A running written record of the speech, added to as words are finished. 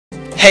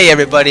Hey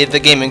everybody, the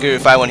Gaming Guru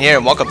 51 here,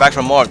 and welcome back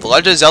for more of The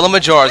Legend of Zelda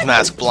Majora's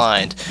Mask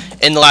Blind.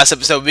 In the last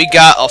episode, we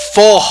got a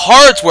full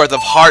heart's worth of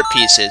heart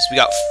pieces. We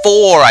got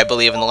 4, I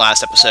believe, in the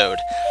last episode.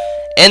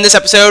 In this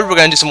episode, we're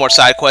going to do some more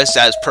side quests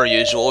as per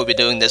usual. We'll be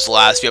doing this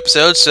last few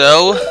episodes,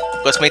 so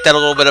let's make that a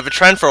little bit of a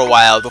trend for a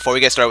while before we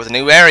get started with a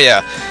new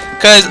area.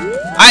 Because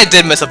I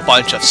did miss a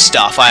bunch of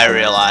stuff, I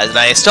realized, and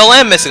I still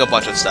am missing a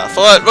bunch of stuff.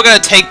 But we're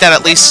going to take that,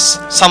 at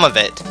least some of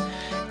it,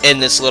 in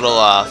this little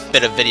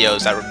bit of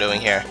videos that we're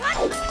doing here.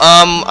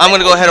 I'm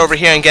gonna go ahead over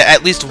here and get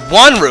at least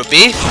 1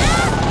 rupee.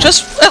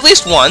 Just at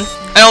least 1.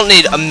 I don't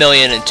need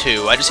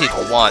 1,000,002. I just need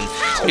 1.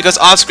 Because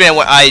off screen,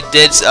 what I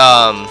did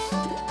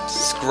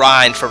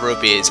grind for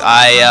rupees.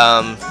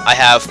 I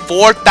have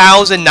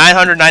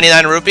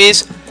 4,999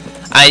 rupees.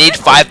 I need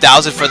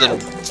 5,000 for the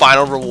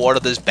final reward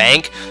of this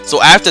bank.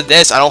 So after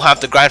this, I don't have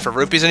to grind for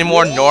rupees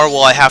anymore, nor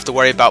will I have to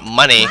worry about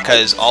money,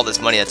 because all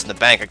this money that's in the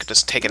bank, I could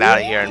just take it out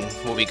of here and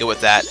we'll be good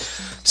with that.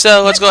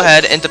 So let's go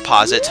ahead and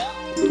deposit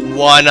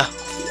 1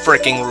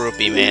 freaking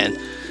rupee, man.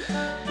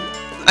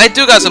 I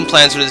do got some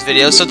plans for this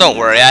video, so don't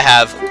worry, I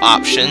have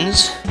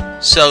options.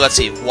 So let's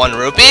see, 1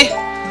 rupee.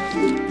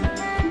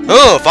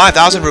 Oh,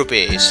 5,000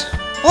 rupees.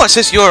 Oh, it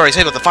says you already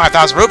saved up the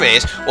 5,000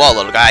 rupees. Well,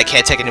 little guy, I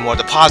can't take any more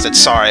deposits,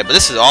 sorry, but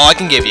this is all I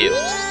can give you.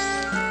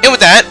 And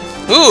with that,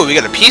 ooh, we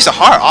got a piece of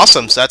heart.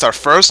 Awesome. So that's our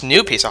first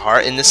new piece of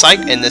heart in this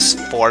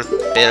 4th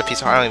bit of piece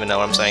of heart. I don't even know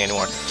what I'm saying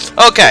anymore.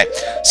 Okay,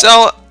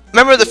 so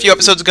remember the few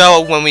episodes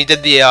ago when we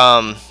did the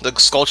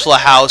Skulltula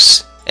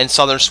house in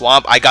Southern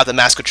Swamp? I got the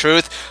Mask of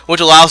Truth,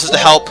 which allows us to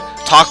help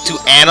talk to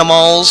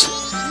animals,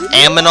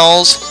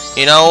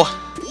 you know.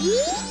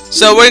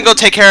 So we're gonna go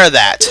take care of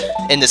that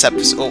in this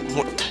episode.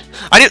 What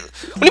do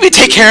you mean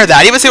take care of that? I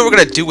didn't even say what we're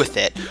gonna do with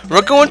it.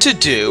 We're going to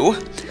do.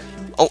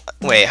 Oh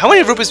wait, how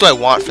many rupees do I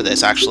want for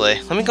this?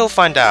 Actually, let me go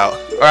find out.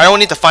 Or I don't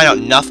need to find out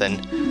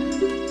nothing.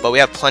 But we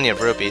have plenty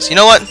of rupees. You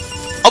know what?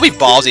 I'll be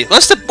ballsy.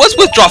 Let's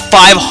withdraw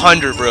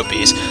 500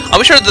 rupees. I'll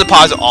be sure to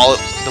deposit all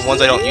the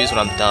ones I don't use when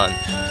I'm done.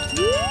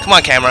 Come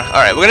on, camera.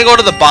 Alright, we're gonna go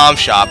to the bomb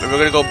shop and we're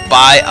gonna go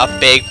buy a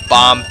big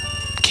bomb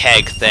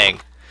keg thing.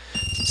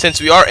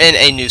 Since we are in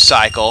a new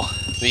cycle,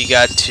 we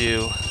got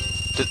to...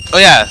 Oh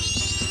yeah,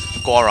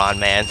 Goron,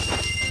 man.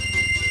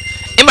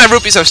 And my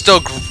rupees are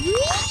still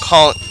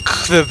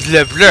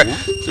the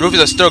rupees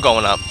are still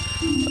going up.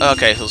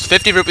 Okay, so it's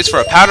 50 rupees for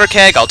a powder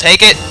keg. I'll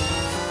take it.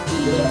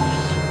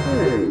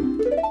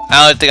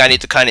 I don't think I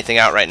need to cut anything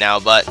out right now,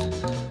 but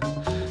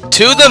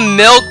to the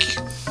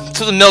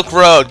milk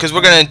road, because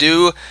we're gonna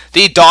do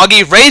the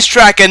doggy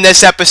racetrack in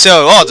this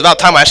episode. Oh, it's about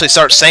time I actually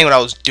start saying what I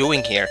was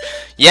doing here.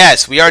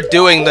 Yes, we are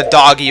doing the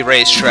doggy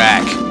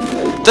racetrack.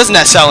 Doesn't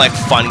that sound like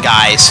fun,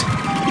 guys?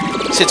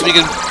 Since we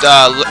can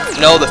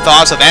know the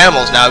thoughts of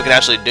animals now, we can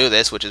actually do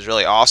this, which is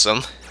really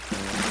awesome.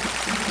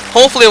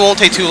 Hopefully it won't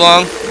take too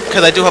long,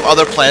 because I do have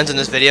other plans in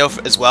this video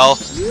as well.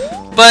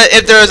 But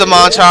if there is a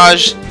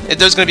montage, if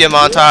there's going to be a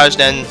montage,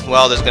 then,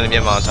 well, there's going to be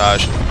a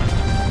montage.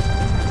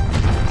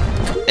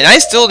 And I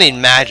still need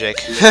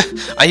magic.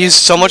 I used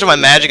so much of my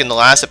magic in the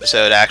last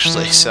episode,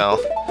 actually, so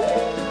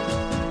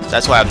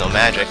that's why I have no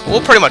magic.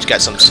 We'll pretty much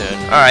get some soon.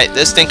 Alright,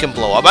 this thing can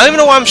blow up. I don't even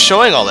know why I'm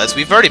showing all this.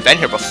 We've already been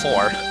here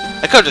before.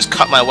 I could have just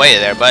cut my way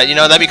there, but, you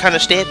know, that'd be kind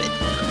of stupid.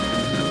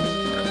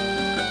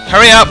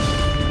 Hurry up!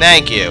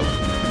 Thank you.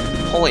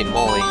 Holy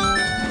moly.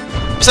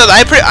 So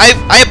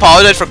I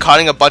apologize for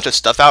cutting a bunch of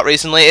stuff out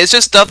recently. It's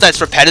just stuff that's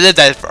repetitive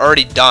that I've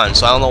already done,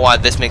 so I don't know why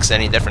this makes it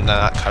any different than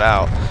not cut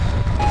out.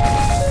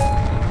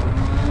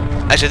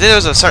 Actually, I think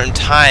there's a certain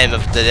time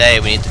of the day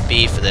we need to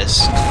be for this,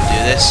 to do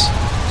this,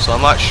 so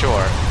I'm not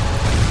sure.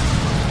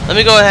 Let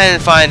me go ahead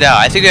and find out.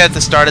 I think we have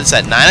to start this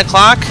at 9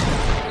 o'clock,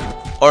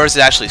 or is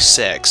it actually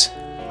 6?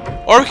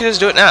 Or we can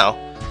just do it now.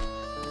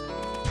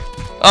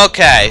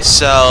 Okay,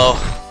 so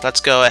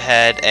let's go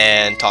ahead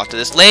and talk to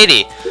this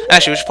lady.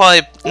 Actually, we should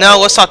probably... No,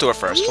 let's talk to her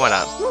first. Why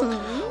not?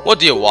 What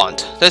do you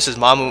want? This is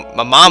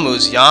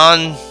Mamamu's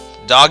Yon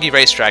Doggy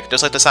Racetrack,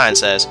 just like the sign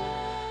says.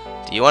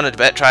 Do you want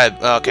to try...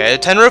 Okay,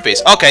 10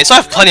 rupees. Okay, so I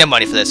have plenty of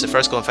money for this. So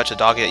first, go and fetch a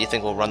doggy that you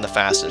think will run the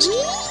fastest.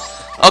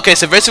 Okay,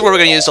 so basically we're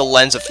going to use the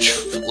lens of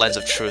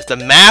truth. The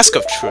Mask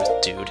of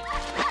Truth, dude.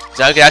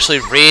 So I can actually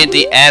read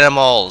the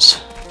animals.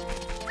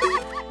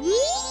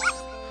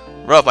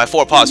 Bro, my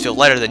 4 paws feel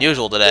lighter than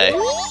usual today.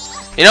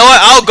 You know what?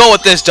 I'll go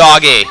with this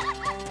doggy.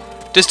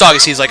 This doggy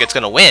seems like it's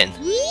gonna win.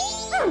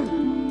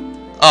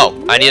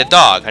 Oh, I need a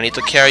dog. I need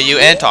to carry you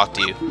and talk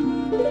to you.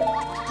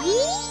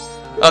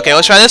 Okay,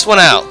 let's try this one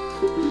out.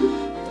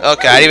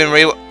 Okay, I didn't even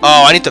read.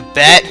 Oh, I need to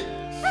bet.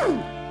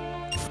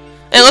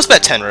 And let's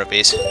bet 10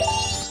 rupees.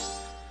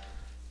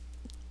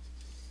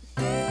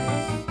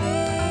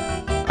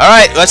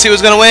 Alright, let's see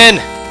who's gonna win.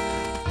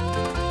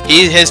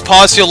 His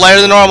paws feel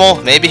lighter than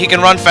normal. Maybe he can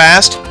run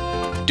fast.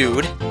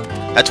 Dude,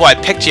 that's why I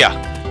picked you.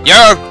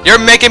 You're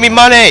making me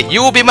money.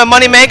 You will be my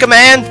money maker,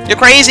 man. You're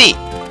crazy.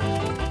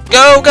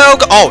 Go, go,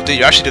 go. Oh, dude,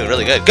 you're actually doing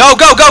really good. Go,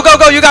 go, go, go,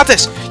 go. You got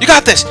this. You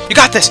got this. You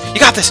got this. You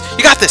got this.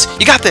 You got this.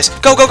 You got this.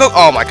 Go, go, go.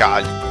 Oh my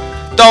God.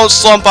 Don't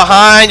slump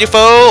behind, you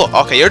fool.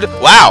 Okay,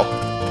 wow.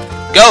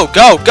 Go,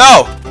 go,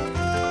 go.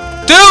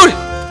 Dude!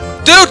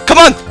 Dude, come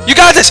on! You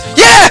got this!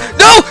 Yeah!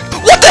 No!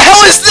 What the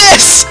hell is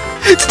this?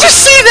 Did you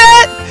see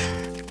that?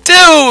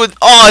 Dude!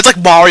 Oh, it's like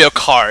Mario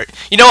Kart.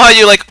 You know how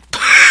you like...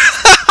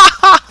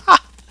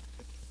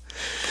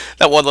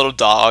 that one little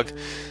dog.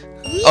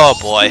 Oh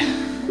boy.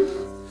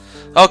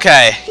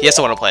 Okay, yes,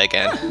 I want to play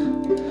again.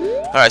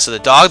 Alright, so the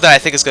dog that I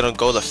think is going to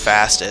go the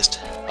fastest.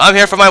 I'm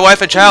here for my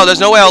wife and child, there's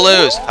no way I'll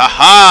lose.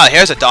 Haha,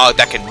 here's a dog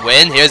that can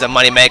win. Here's a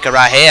money maker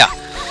right here.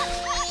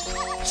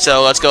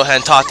 So let's go ahead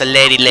and talk to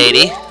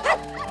lady.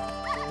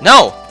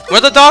 No!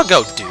 Where'd the dog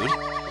go, dude?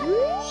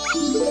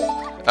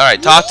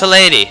 Alright, talk to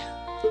lady.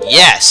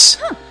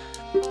 Yes!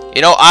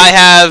 You know, I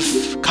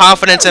have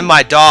confidence in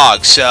my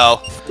dog,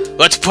 so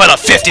let's put up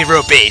 50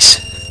 rupees.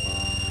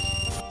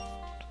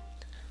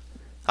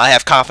 I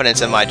have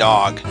confidence in my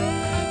dog.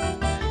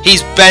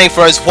 He's betting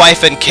for his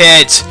wife and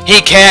kids.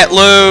 He can't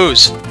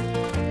lose.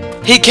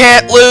 He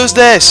can't lose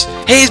this.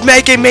 He's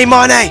making me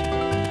money.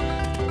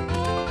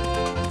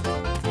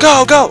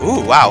 Go, go.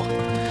 Ooh, wow.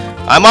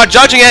 I'm not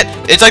judging it.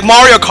 It's like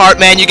Mario Kart,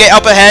 man. You get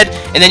up ahead,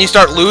 and then you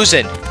start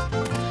losing.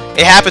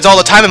 It happens all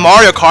the time in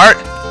Mario Kart.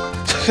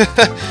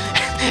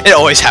 It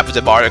always happens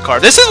in Mario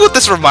Kart. This is what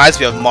this reminds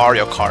me of,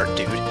 Mario Kart,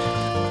 dude.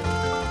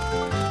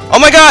 Oh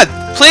my god!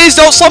 Please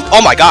don't slump.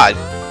 Oh my god.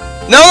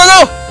 No, no,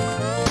 no!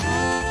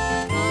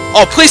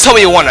 Oh, please tell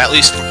me you won at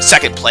least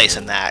second place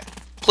in that.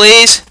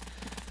 Please?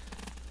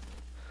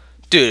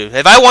 Dude,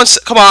 if I won...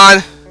 Come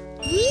on!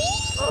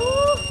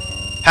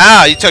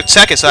 How? You took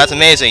second, so that's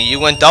amazing. You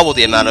win double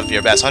the amount of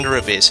your best, 100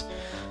 rupees.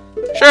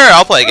 Sure,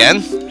 I'll play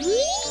again.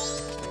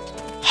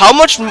 How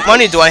much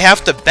money do I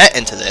have to bet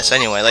into this,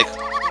 anyway? Like,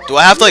 do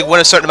I have to, like,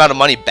 win a certain amount of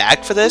money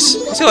back for this?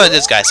 Let's see what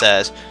this guy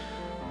says.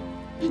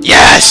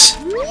 Yes!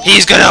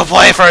 He's gonna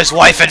play for his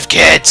wife and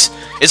kids!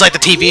 It's like the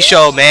TV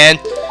show, man.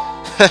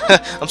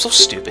 I'm so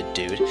stupid,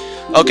 dude.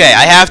 Okay,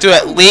 I have to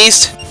at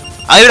least...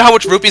 I don't know how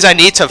much rupees I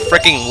need to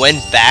freaking win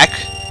back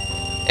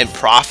in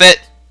profit.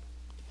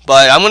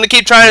 But I'm gonna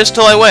keep trying this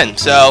until I win,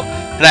 so...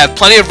 And I have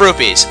plenty of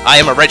rupees. I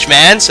am a rich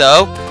man,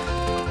 so...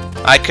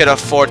 I could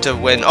afford to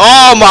win.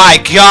 Oh my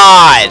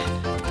god!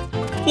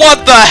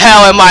 What the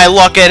hell am I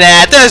looking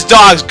at? This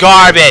dog's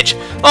garbage!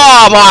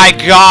 Oh my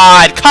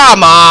god!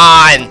 Come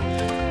on!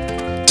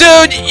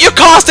 Dude, you're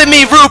costing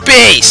me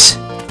rupees!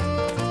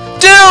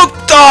 Dude!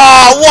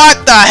 Oh,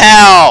 what the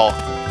hell?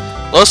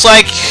 Looks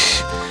like...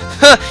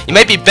 you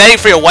might be betting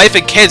for your wife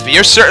and kids, but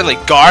you're certainly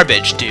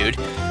garbage, dude.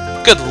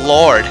 Good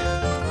lord.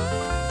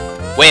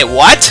 Wait,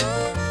 what?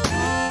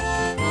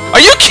 Are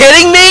you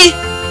kidding me?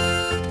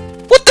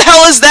 What the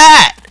hell is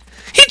that?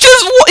 He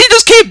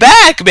just came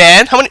back,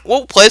 man.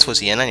 What place was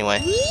he in anyway?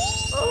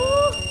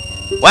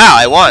 Wow,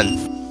 I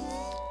won.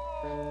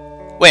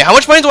 Wait, how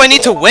much money do I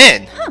need to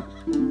win?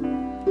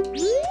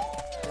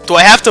 Do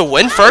I have to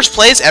win first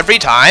place every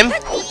time?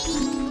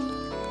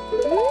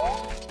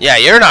 Yeah,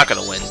 you're not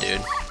gonna win,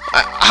 dude.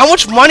 How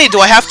much money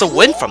do I have to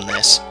win from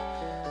this?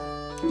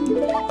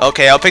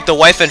 Okay, I'll pick the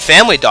wife and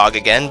family dog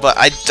again, but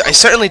I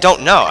certainly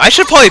don't know. I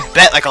should probably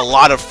bet like a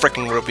lot of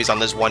freaking rupees on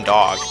this one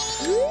dog.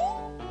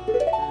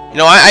 You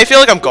know, I feel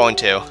like I'm going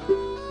to.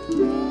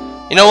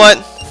 You know what?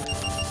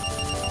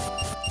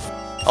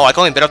 Oh, I can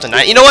only bet up to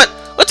 9. You know what?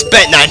 Let's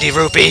bet 90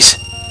 rupees.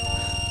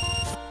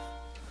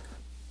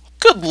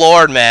 Good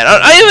lord, man.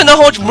 I don't even know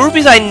how much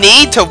rupees I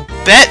need to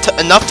bet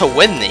enough to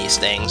win these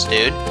things,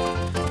 dude.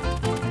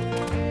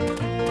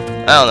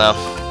 I don't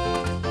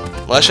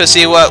know. Let's just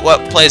see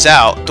what plays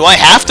out. Do I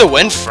have to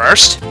win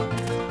first?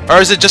 Or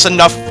is it just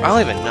enough? I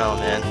don't even know,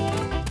 man.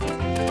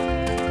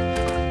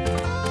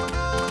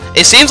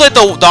 It seems like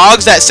the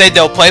dogs that say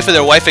they'll play for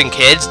their wife and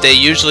kids, they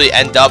usually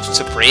end up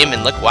supreme,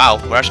 and look, wow,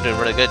 we're actually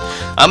doing really good.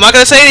 I'm not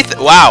gonna say anything.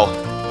 Wow.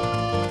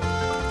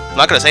 I'm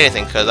not gonna say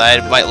anything, because I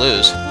might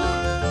lose.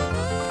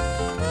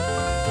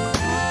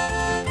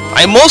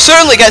 I most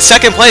certainly get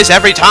second place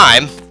every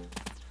time.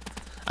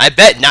 I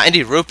bet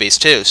 90 rupees,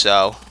 too,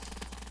 so...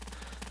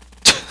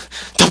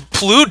 The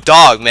blue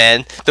dog,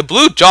 man. The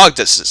blue dog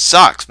just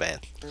sucks, man.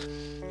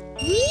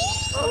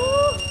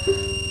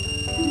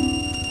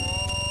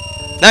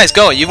 Nice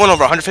going. You won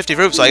over 150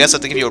 rupees, so I guess I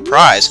have to give you a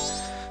prize.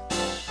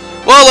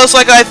 Well, looks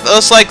like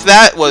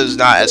that was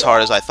not as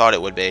hard as I thought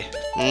it would be.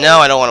 No,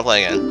 I don't want to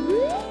play again.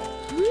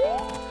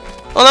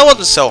 Well, that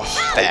wasn't so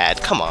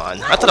bad. Come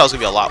on. I thought that was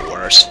gonna be a lot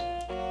worse.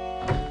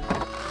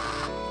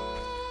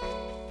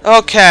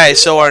 Okay,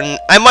 so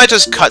I might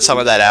just cut some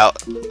of that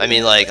out. I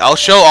mean, like, I'll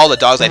show all the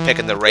dogs I pick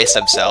in the race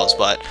themselves,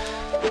 but...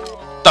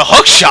 The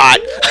hook shot?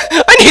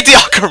 I need the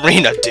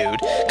ocarina, dude.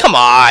 Come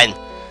on.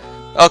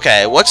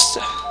 Okay, what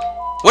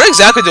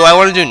exactly do I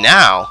want to do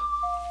now?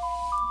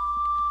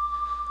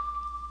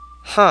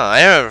 Huh, I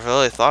never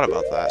really thought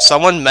about that.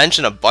 Someone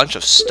mentioned a bunch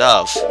of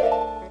stuff.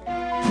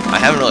 I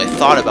haven't really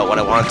thought about what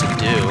I wanted to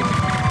do.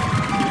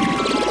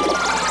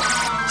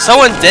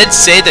 Someone did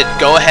say to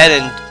go ahead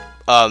and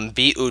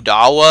beat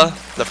Udawa,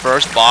 the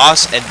first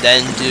boss, and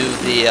then do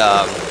the,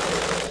 I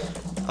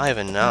don't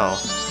even know.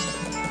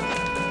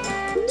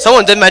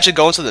 Someone did mention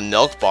going to the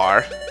milk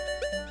bar.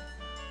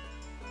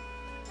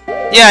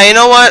 Yeah, you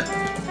know what?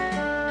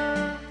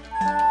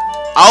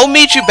 I'll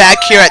meet you back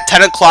here at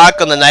 10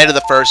 o'clock on the night of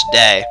the first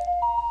day.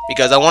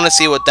 Because I want to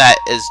see what that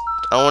is.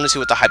 I want to see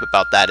what the hype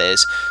about that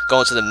is.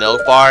 Going to the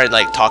milk bar and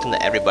like talking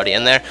to everybody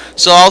in there.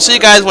 So I'll see you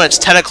guys when it's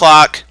 10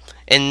 o'clock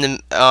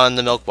on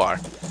the milk bar.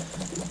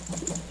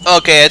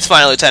 Okay, it's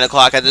finally 10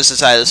 o'clock. I just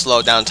decided to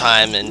slow down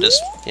time and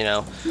just, you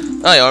know.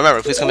 Oh, yeah,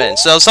 remember, please come in.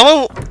 So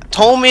someone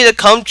told me to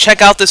come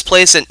check out this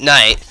place at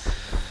night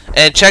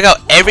and check out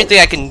everything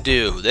I can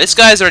do. This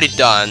guy's already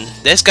done.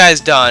 This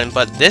guy's done,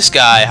 but this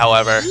guy,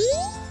 however,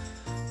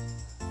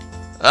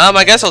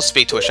 I guess I'll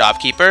speak to a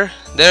shopkeeper.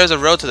 There's a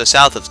road to the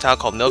south of the town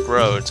called Milk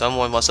Road.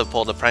 Someone must have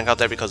pulled a prank out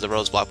there because the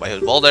road's blocked by a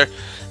huge boulder.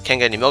 Can't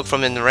get any milk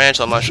from in the ranch,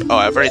 so I'm not sure. Oh,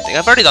 I've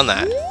already done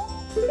that.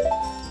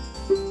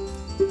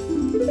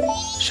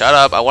 Shut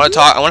up! I want to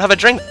talk. I want to have a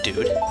drink,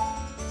 dude.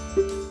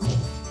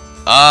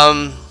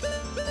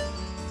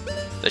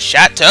 The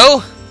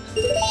chateau.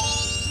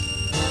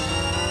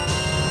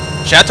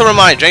 Chateau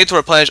remind. Drink it to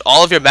replenish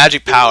all of your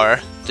magic power.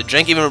 The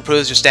drink even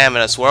improves your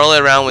stamina. Swirl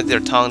it around with your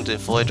tongue to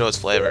fully enjoy its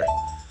flavor.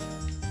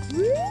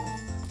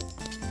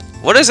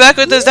 What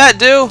exactly does that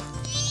do?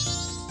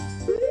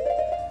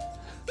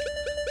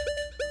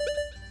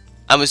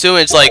 I'm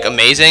assuming it's like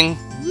amazing.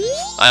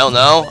 I don't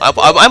know.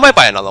 I might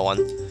buy another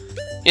one.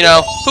 You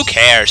know, who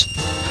cares?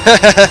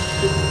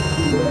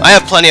 I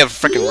have plenty of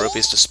freaking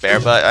rupees to spare,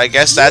 but I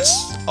guess that's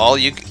all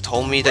you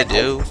told me to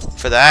do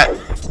for that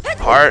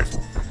part,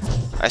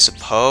 I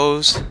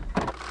suppose.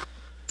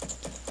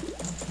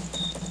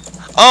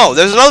 Oh,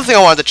 there's another thing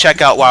I wanted to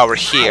check out while we're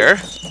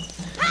here.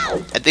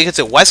 I think it's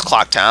in West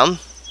Clocktown.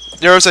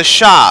 There was a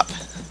shop.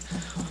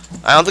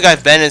 I don't think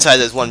I've been inside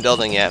this one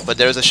building yet, but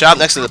there's a shop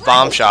next to the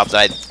bomb shop that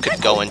I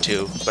could go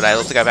into, but I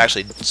don't think I've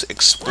actually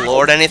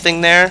explored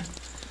anything there.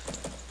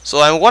 So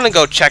I want to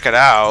go check it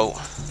out,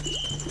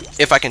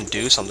 if I can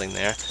do something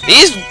there.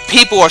 These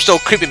people are still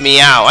creeping me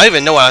out. I don't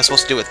even know what I'm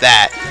supposed to do with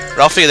that,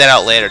 but I'll figure that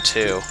out later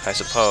too, I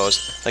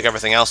suppose, like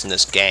everything else in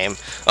this game.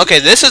 Okay,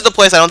 this is the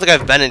place I don't think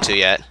I've been into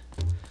yet.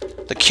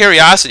 The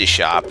Curiosity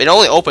Shop. It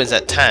only opens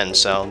at 10,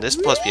 so this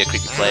must be a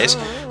creepy place.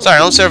 Sorry, I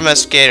don't serve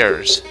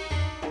investigators.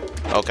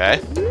 Okay.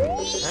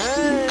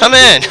 Come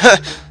in!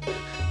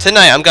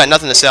 Tonight, I've got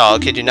nothing to sell, I'll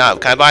kid you not.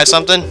 Can I buy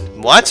something?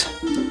 What?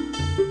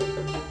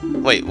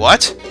 Wait,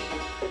 what?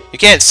 You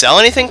can't sell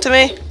anything to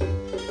me?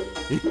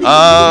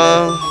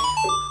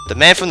 The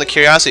man from the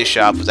Curiosity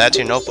Shop was added to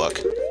your notebook.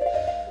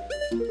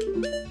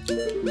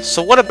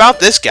 So what about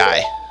this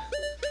guy?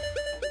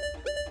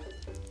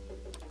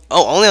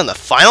 Oh, only on the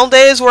final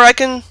days where I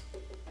can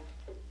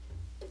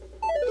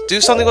do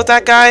something with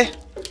that guy?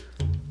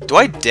 Do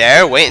I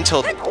dare wait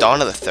until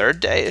dawn of the third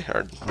day?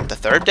 Or the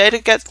third day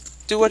to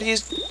do what he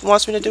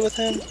wants me to do with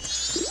him?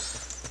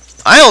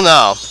 I don't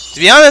know. To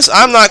be honest,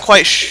 I'm not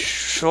quite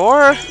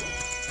sure.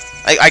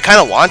 I kind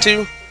of want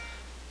to.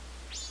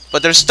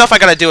 But there's stuff I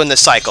gotta do in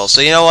this cycle,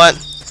 so you know what?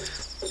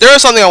 There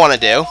is something I want to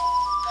do.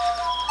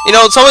 You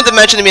know, someone did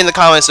mention to me in the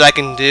comments that I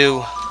can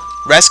do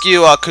rescue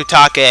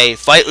Kotake,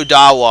 fight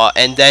Udawa,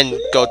 and then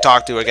go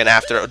talk to her again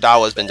after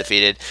Udawa's been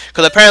defeated.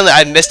 Because apparently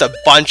I missed a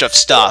bunch of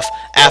stuff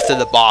after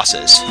the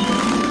bosses.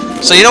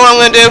 So you know what I'm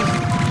going to do?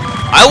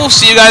 I will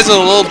see you guys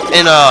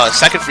in a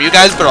second for you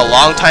guys, but a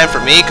long time for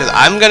me, because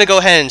I'm going to go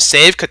ahead and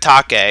save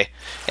Kotake,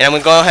 and I'm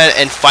going to go ahead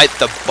and fight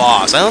the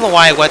boss. I don't know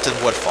why I went to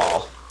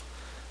Woodfall.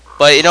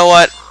 But you know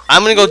what?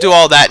 I'm going to go do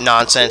all that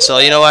nonsense, so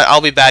you know what? I'll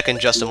be back in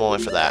just a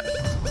moment for that.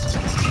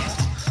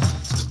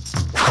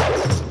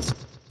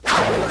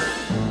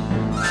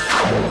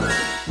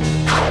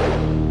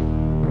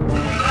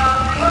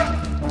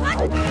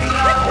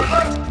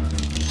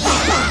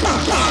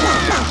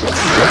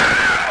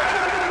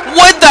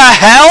 What the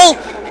hell?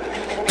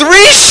 3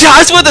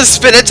 shots with a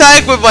spin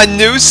attack with my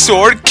new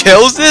sword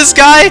kills this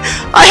guy?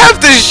 I have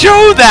to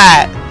show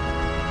that!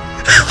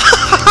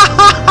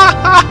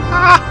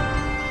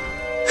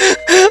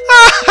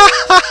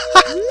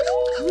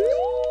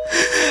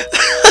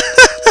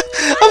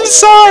 I'm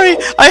sorry.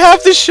 I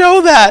have to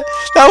show that.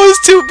 That was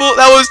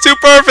too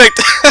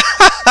perfect.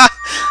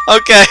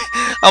 Okay,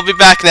 I'll be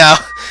back now.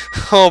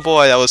 Oh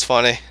boy, that was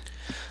funny.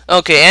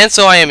 Okay, and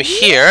so I am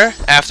here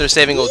after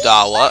saving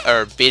Udawa,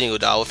 or beating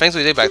Udawa. Thanks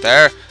for the back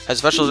there. Has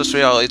special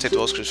history, I'll let you take the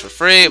whole crews for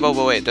free. But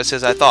wait, this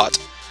is I thought.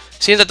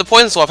 Seems that the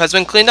poison swamp has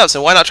been cleaned up,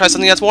 so why not try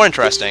something that's more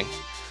interesting?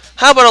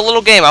 How about a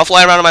little game? I'll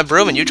fly around on my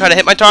broom and you try to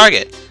hit my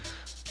target.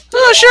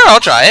 Oh, sure, I'll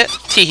try it.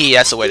 Teehee,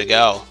 that's the way to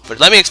go. But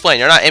let me explain,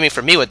 you're not aiming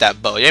for me with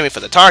that bow, you're aiming for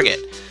the target.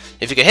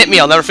 If you can hit me,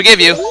 I'll never forgive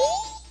you.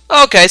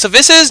 Okay, so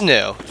this is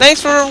new.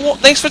 Thanks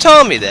for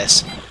telling me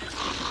this.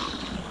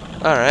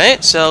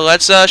 Alright, so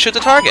let's shoot the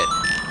target.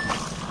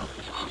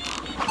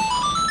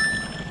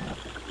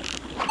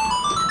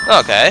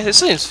 Okay, this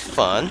seems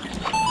fun.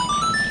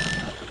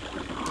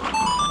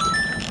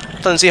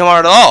 Doesn't seem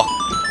hard at all.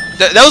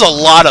 That was a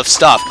lot of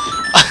stuff.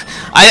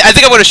 I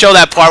think I'm going to show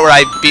that part where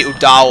I beat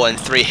Udawa in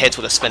 3 hits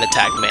with a spin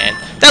attack, man.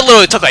 That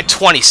literally took like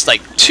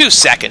 2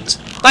 seconds.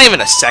 Not even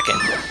a second.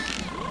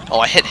 Oh,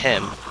 I hit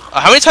him.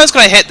 How many times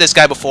can I hit this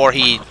guy before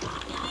he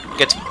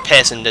gets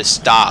pissed and just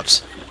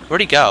stops?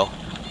 Where'd he go?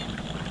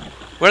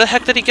 Where the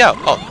heck did he go?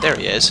 Oh, there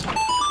he is.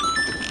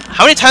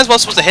 How many times am I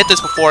supposed to hit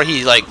this before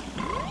he, like,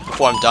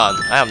 before I'm done?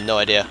 I have no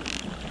idea.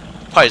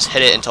 Probably just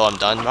hit it until I'm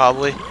done,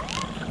 probably.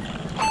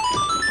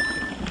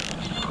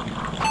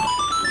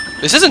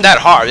 This isn't that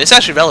hard. It's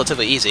actually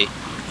relatively easy.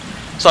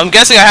 So I'm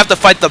guessing I have to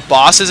fight the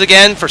bosses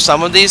again for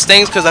some of these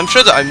things, because I'm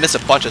sure that I missed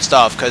a bunch of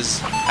stuff,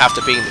 because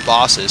after beating the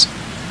bosses.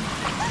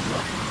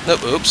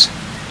 Nope, oops.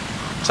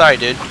 Sorry,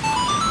 dude.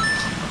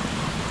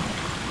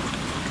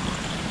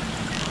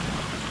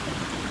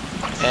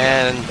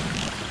 And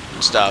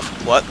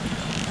stuff. What?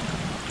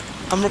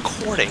 I'm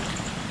recording.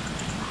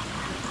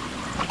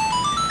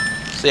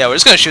 So yeah, we're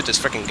just gonna shoot this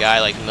freaking guy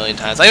like a million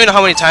times. I don't even know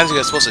how many times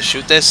you're supposed to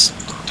shoot this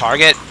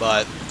target,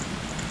 but...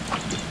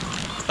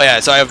 Oh yeah,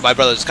 so my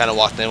brother just kind of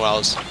walked in while I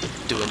was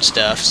doing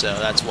stuff, so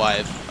that's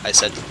why I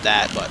said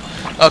that, but...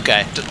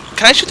 Okay.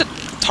 Can I shoot the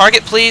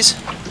target, please?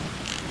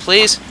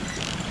 Please?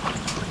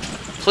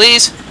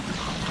 Please?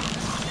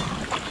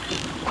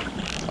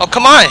 Oh,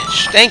 come on!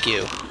 Thank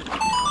you.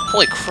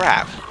 Holy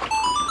crap.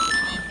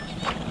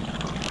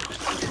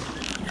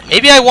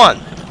 Maybe I won.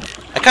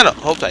 I kind of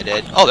hoped I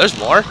did. Oh, there's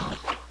more?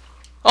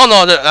 Oh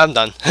no, I'm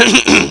done.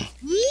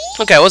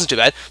 Okay, it wasn't too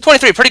bad.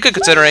 23, pretty good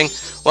considering.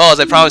 Well, as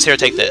I promised, here,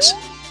 take this.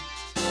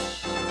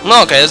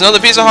 Okay, there's another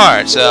piece of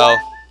heart, so...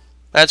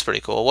 That's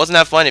pretty cool. Wasn't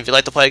that fun? If you'd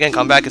like to play again,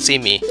 come back and see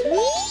me.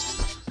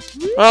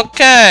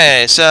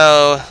 Okay,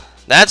 so...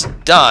 That's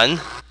done.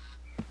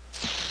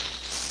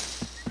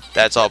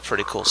 That's all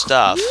pretty cool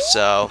stuff,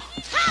 so...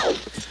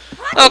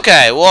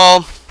 Okay,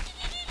 well...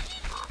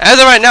 As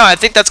of right now, I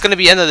think that's going to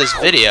be the end of this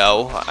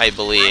video, I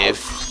believe.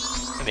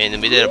 I mean,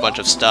 we did a bunch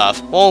of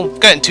stuff. Well,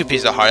 getting 2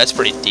 pieces of heart, that's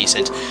pretty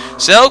decent.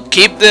 So,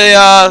 keep the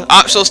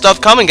optional stuff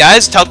coming,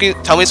 guys. Tell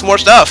me some more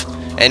stuff,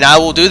 and I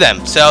will do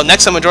them. So,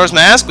 next on Majora's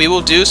Mask, we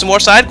will do some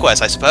more side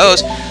quests, I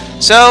suppose.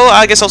 So,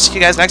 I guess I'll see you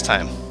guys next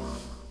time.